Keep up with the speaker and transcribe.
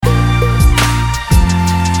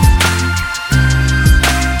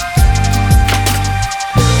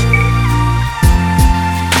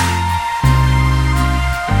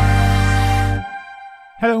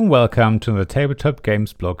welcome to the Tabletop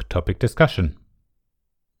Games blog topic discussion.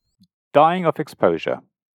 Dying of exposure.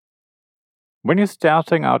 When you're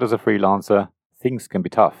starting out as a freelancer, things can be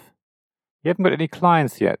tough. You haven't got any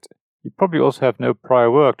clients yet. You probably also have no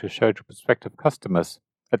prior work to show to prospective customers,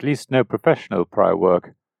 at least no professional prior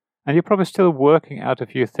work. And you're probably still working out a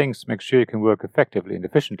few things to make sure you can work effectively and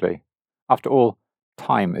efficiently. After all,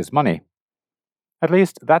 time is money. At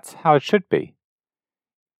least that's how it should be.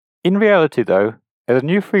 In reality, though, as a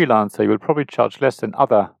new freelancer, you will probably charge less than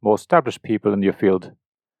other, more established people in your field.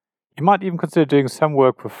 You might even consider doing some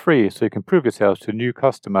work for free so you can prove yourself to a new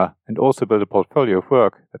customer and also build a portfolio of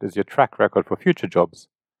work that is your track record for future jobs.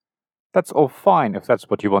 That's all fine if that's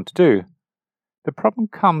what you want to do. The problem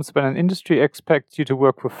comes when an industry expects you to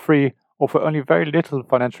work for free or for only very little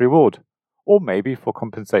financial reward, or maybe for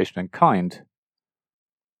compensation in kind.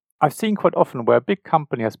 I've seen quite often where a big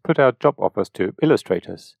company has put out job offers to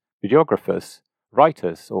illustrators, videographers,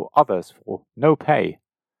 writers, or others for no pay.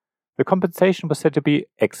 The compensation was said to be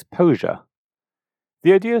exposure.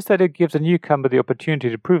 The idea is that it gives a newcomer the opportunity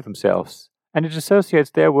to prove themselves, and it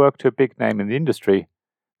associates their work to a big name in the industry,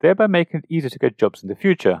 thereby making it easier to get jobs in the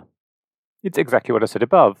future. It's exactly what I said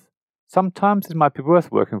above. Sometimes it might be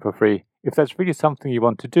worth working for free if that's really something you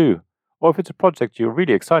want to do, or if it's a project you're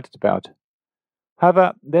really excited about.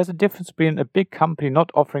 However, there's a difference between a big company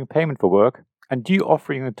not offering payment for work and you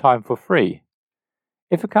offering the time for free.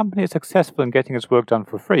 If a company is successful in getting its work done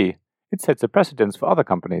for free, it sets a precedence for other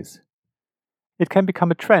companies. It can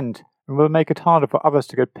become a trend and will make it harder for others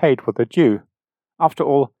to get paid what they're due. After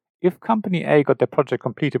all, if Company A got their project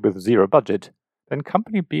completed with zero budget, then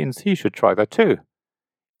Company B and C should try that too.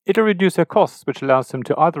 It'll reduce their costs, which allows them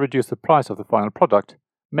to either reduce the price of the final product,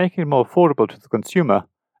 making it more affordable to the consumer,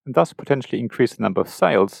 and thus potentially increase the number of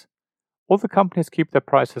sales, or the companies keep their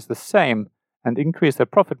prices the same and increase their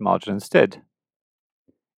profit margin instead.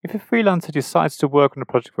 If a freelancer decides to work on a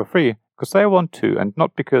project for free because they want to and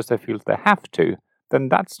not because they feel they have to, then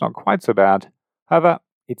that's not quite so bad. However,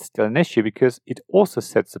 it's still an issue because it also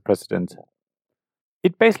sets a precedent.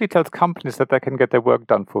 It basically tells companies that they can get their work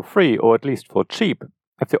done for free or at least for cheap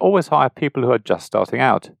if they always hire people who are just starting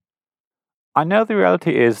out. I know the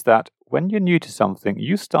reality is that when you're new to something,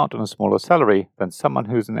 you start on a smaller salary than someone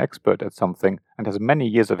who's an expert at something and has many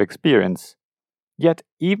years of experience. Yet,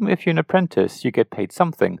 even if you're an apprentice, you get paid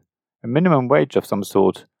something, a minimum wage of some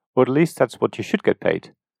sort, or at least that's what you should get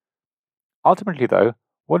paid. Ultimately, though,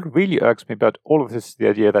 what really irks me about all of this is the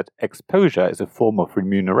idea that exposure is a form of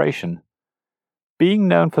remuneration. Being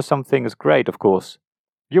known for something is great, of course.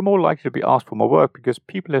 You're more likely to be asked for more work because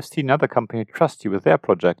people have seen another company trust you with their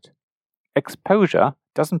project. Exposure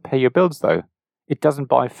doesn't pay your bills, though. It doesn't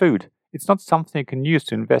buy food. It's not something you can use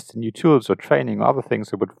to invest in new tools or training or other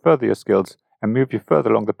things that would further your skills and move you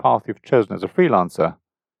further along the path you've chosen as a freelancer.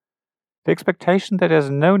 The expectation that there's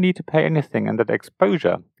no need to pay anything and that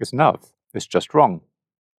exposure is enough is just wrong.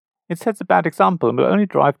 It sets a bad example and will only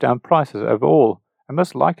drive down prices overall and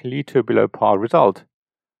most likely lead to a below par result.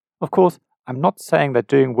 Of course, I'm not saying that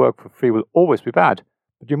doing work for free will always be bad,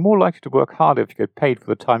 but you're more likely to work harder if you get paid for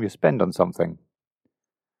the time you spend on something.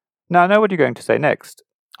 Now I know what you're going to say next.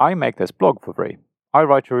 I make this blog for free. I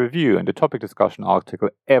write a review and a topic discussion article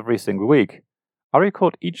every single week. I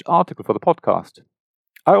record each article for the podcast.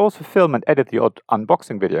 I also film and edit the odd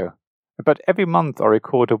unboxing video. About every month I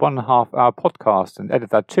record a 1.5 hour podcast and edit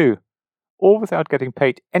that too, all without getting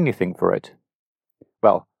paid anything for it.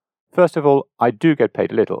 Well, first of all, I do get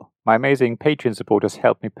paid a little. My amazing Patreon supporters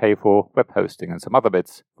help me pay for web hosting and some other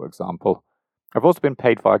bits, for example. I've also been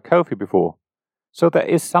paid via Ko-fi before. So there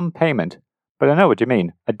is some payment, but I know what you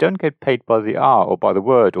mean. I don't get paid by the hour or by the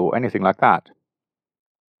word or anything like that.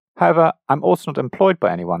 However, I'm also not employed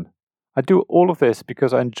by anyone. I do all of this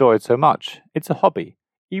because I enjoy it so much. It's a hobby,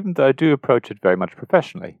 even though I do approach it very much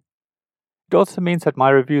professionally. It also means that my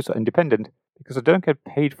reviews are independent because I don't get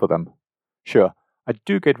paid for them. Sure, I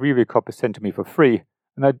do get review copies sent to me for free,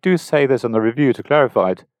 and I do say this on the review to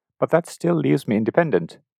clarify it, but that still leaves me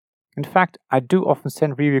independent. In fact, I do often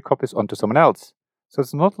send review copies on to someone else, so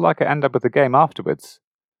it's not like I end up with the game afterwards.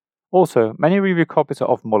 Also, many review copies are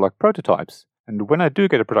often more like prototypes, and when I do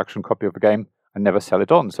get a production copy of a game, I never sell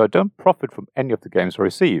it on, so I don't profit from any of the games I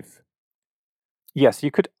receive. Yes,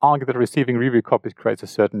 you could argue that receiving review copies creates a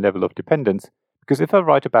certain level of dependence, because if I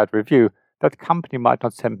write a bad review, that company might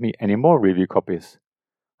not send me any more review copies.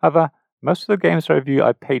 However, most of the games I review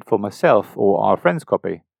I paid for myself or are a friend's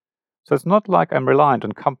copy, so it's not like I'm reliant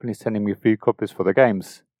on companies sending me free copies of the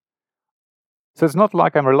games.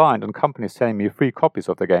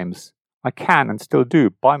 I can and still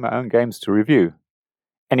do buy my own games to review.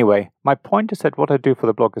 Anyway, my point is that what I do for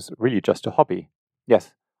the blog is really just a hobby.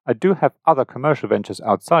 Yes, I do have other commercial ventures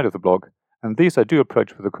outside of the blog, and these I do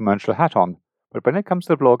approach with a commercial hat on, but when it comes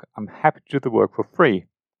to the blog, I'm happy to do the work for free.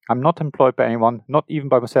 I'm not employed by anyone, not even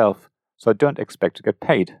by myself, so I don't expect to get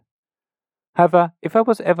paid. However, if I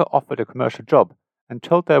was ever offered a commercial job and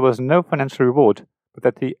told there was no financial reward, but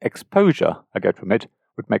that the exposure I get from it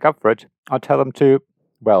would make up for it, I'd tell them to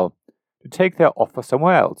take their offer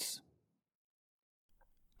somewhere else.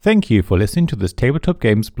 Thank you for listening to this Tabletop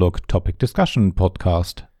Games blog topic discussion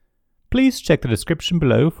podcast. Please check the description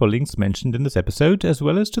below for links mentioned in this episode, as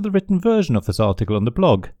well as to the written version of this article on the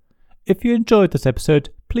blog. If you enjoyed this episode,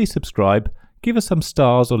 please subscribe, give us some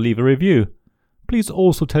stars or leave a review. Please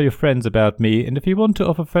also tell your friends about me, and if you want to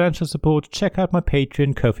offer financial support, check out my Patreon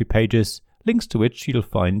and Ko-fi pages, links to which you'll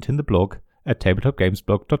find in the blog at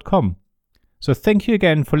tabletopgamesblog.com. So thank you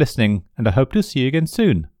again for listening, and I hope to see you again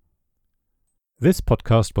soon. This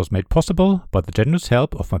podcast was made possible by the generous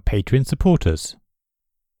help of my Patreon supporters.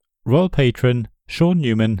 Royal Patron Sean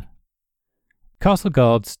Newman, Castle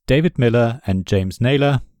Guards David Miller and James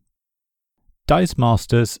Naylor, Dice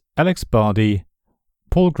Masters Alex Bardi,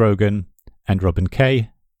 Paul Grogan and Robin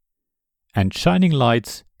Kay, and Shining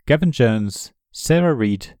Lights Gavin Jones, Sarah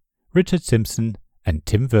Reed, Richard Simpson and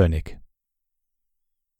Tim Vernick.